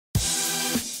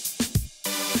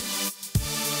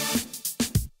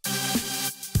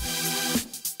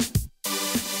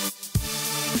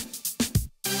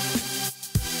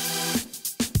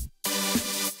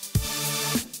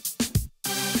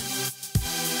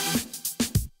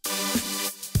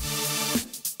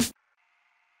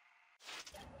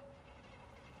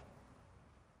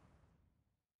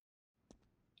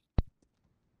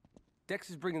Dex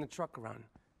is bringing the truck around.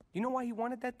 You know why he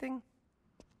wanted that thing?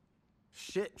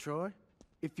 Shit, Troy.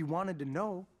 If you wanted to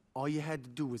know, all you had to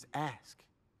do was ask.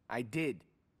 I did.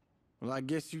 Well, I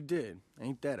guess you did.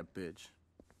 Ain't that a bitch?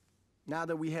 Now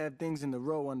that we have things in the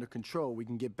row under control, we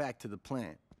can get back to the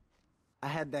plan. I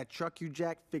had that truck you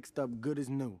jacked fixed up good as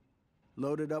new.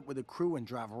 Loaded up with a crew and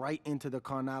drive right into the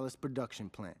Carnales production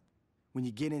plant. When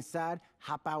you get inside,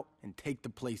 hop out and take the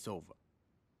place over.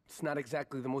 It's not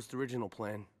exactly the most original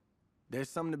plan. There's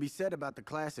something to be said about the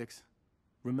classics.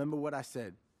 Remember what I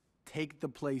said. Take the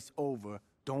place over,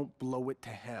 don't blow it to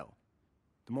hell.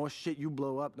 The more shit you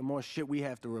blow up, the more shit we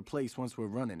have to replace once we're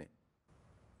running it.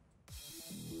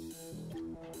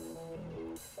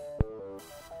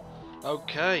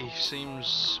 Okay,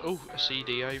 seems... Oh, a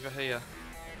CD over here.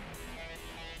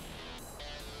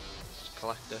 Let's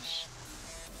collect this.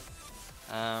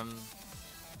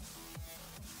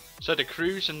 So the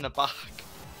crew's in the back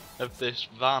of this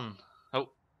van. Oh,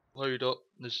 load up.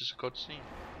 This is a cutscene.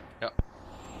 Yep.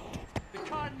 The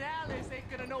Carnales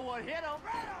ain't gonna know what hit them.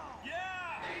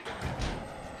 Yeah!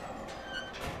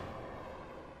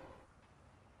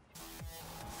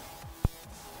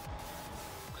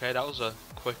 Okay, that was a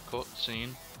quick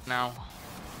cutscene. Now,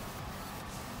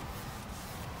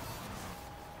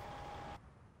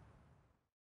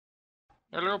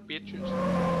 hello, bitches.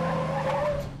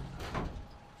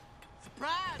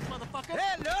 Surprise, motherfucker!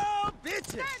 Hello,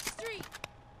 bitches!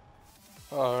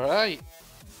 All right.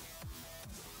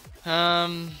 It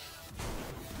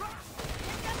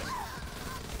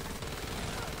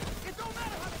don't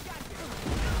matter how they got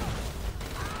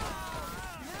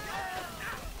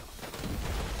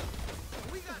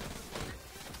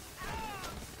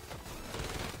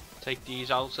Take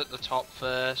these out at the top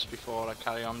first before I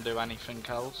carry on do anything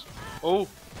else. Oh,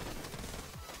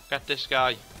 get this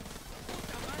guy.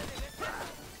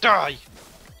 Die!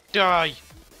 Die!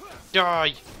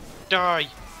 Die! Die!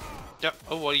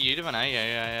 Oh, what are you doing?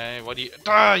 Hey, what are you?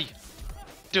 Die!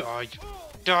 Die!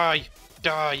 Die!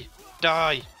 Die!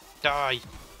 Die! Die!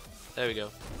 There we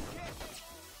go.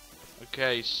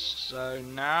 Okay, so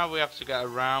now we have to get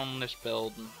around this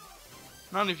building.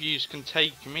 None of yous can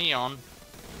take me on.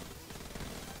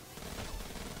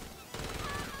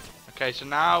 Okay, so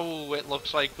now it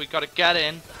looks like we gotta get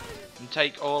in and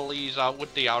take all these out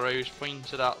with the arrows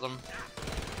pointed at them.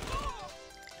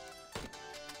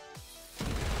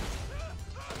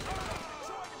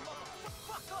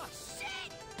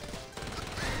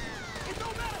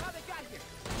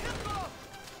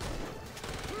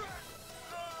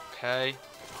 Okay.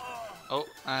 Oh,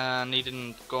 I need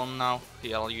a gun now.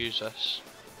 Yeah, I'll use this.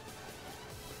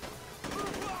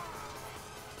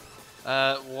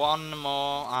 One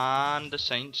more, and the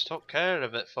Saints took care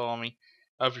of it for me.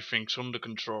 Everything's under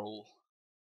control.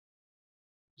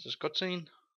 Is this cutscene?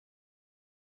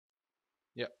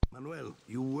 Yep. Manuel,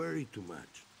 you worry too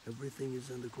much. Everything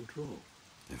is under control.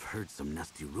 I've heard some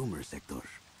nasty rumors, Hector.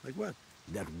 Like what?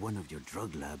 That one of your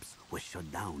drug labs was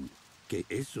shut down. ¿Qué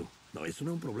eso? No, eso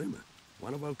no es un problema.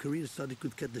 One of our careers thought he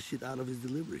could cut the shit out of his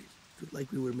deliveries. Felt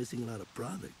like we were missing a lot of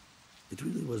product. It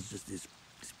really was just this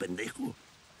pendejo.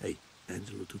 Hey,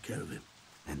 Angelo took care of him.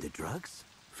 And the drugs?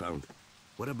 Found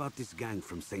What about this gang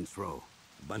from Saints Row?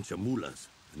 a bunch of mulas,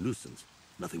 a nuisance,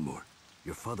 nothing more.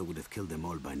 Your father would have killed them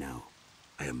all by now.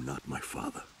 I am not my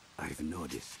father. I've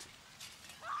noticed.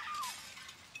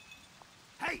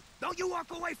 Hey, don't you walk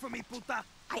away from me, puta.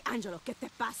 Ay, Angelo, ¿qué te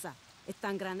pasa? Es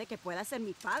tan grande que pueda ser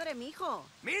mi padre, mijo.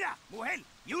 Mira, mujer,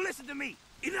 you listen to me.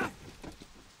 ¡Enough!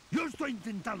 Yo estoy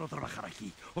intentando trabajar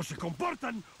aquí. O se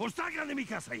comportan o salgan de mi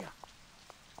casa ya.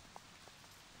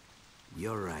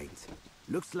 You're right.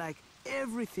 Looks like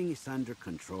everything is under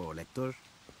control, Hector.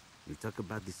 We'll talk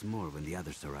about this more when the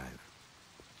others arrive.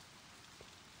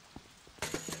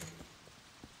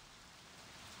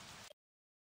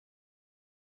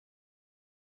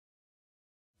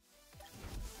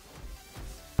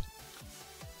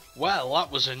 Well,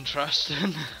 that was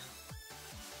interesting.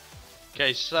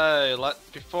 Okay, so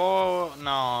before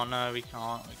no, we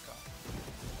can't.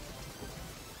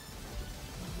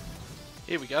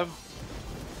 Here we go.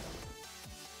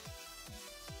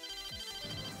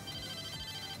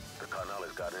 The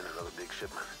Carnales got in another big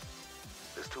shipment.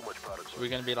 There's too much product. So we're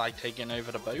gonna be like taking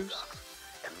over the boat.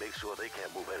 And make sure they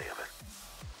can't move any of it.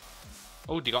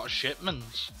 Oh, they got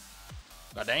shipments.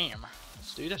 God damn.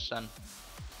 Let's do this then.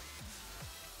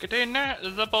 Get in there,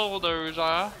 the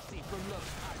bulldozer.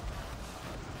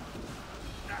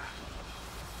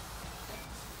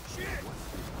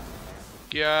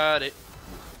 Got it.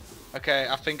 Okay,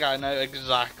 I think I know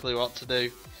exactly what to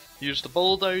do. Use the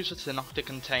bulldozer to knock the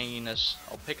containers.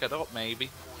 I'll pick it up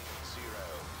maybe.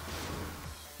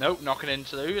 Nope, knocking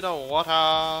into the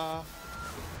water.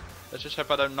 Let's just hope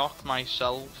I don't knock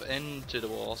myself into the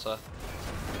water.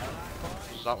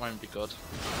 Because that won't be good.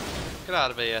 Get out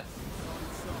of here.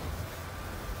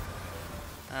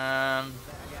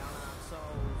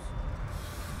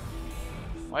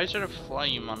 Why is there a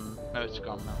flame on? No, it's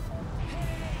gone now.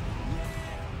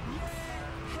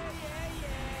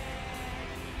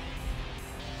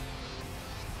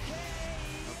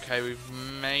 Okay, we've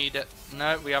made it.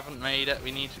 No, we haven't made it.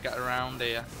 We need to get around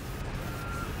here.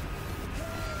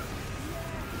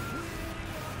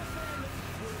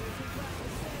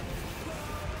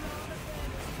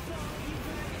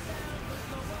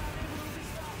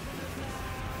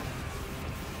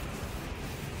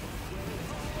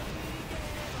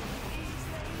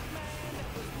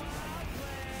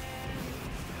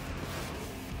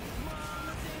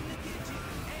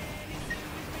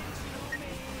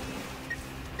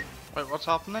 Wait, what's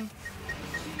happening?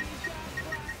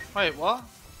 Wait, what?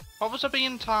 What was I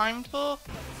being timed for?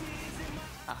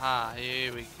 Aha,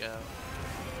 here we go.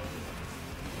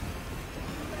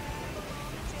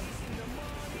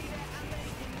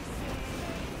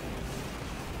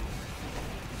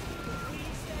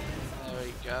 There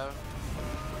we go.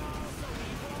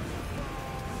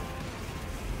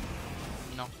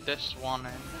 Knock this one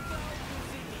in.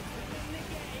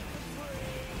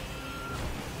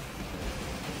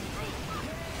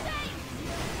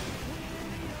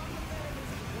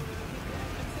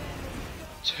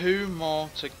 Two more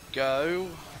to go,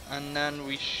 and then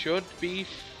we should be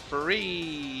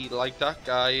free. Like that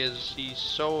guy is, his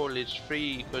soul is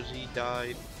free because he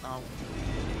died. Oh.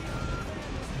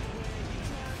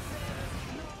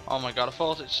 Oh my god, I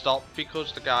thought it stopped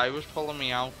because the guy was pulling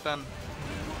me out then.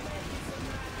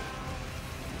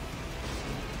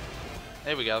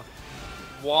 There we go.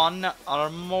 One or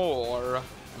more,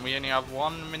 and we only have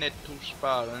 1 minute to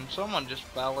spare, and someone just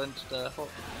fell into the hook.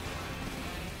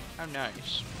 Oh,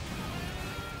 nice.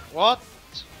 What?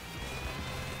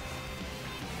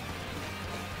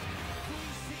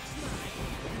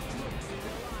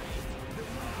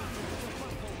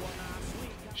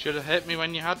 Should have hit me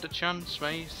when you had the chance,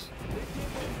 mate.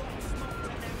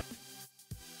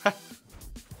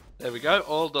 There we go,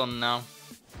 all done now.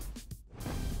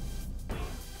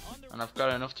 And I've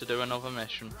got enough to do another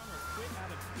mission.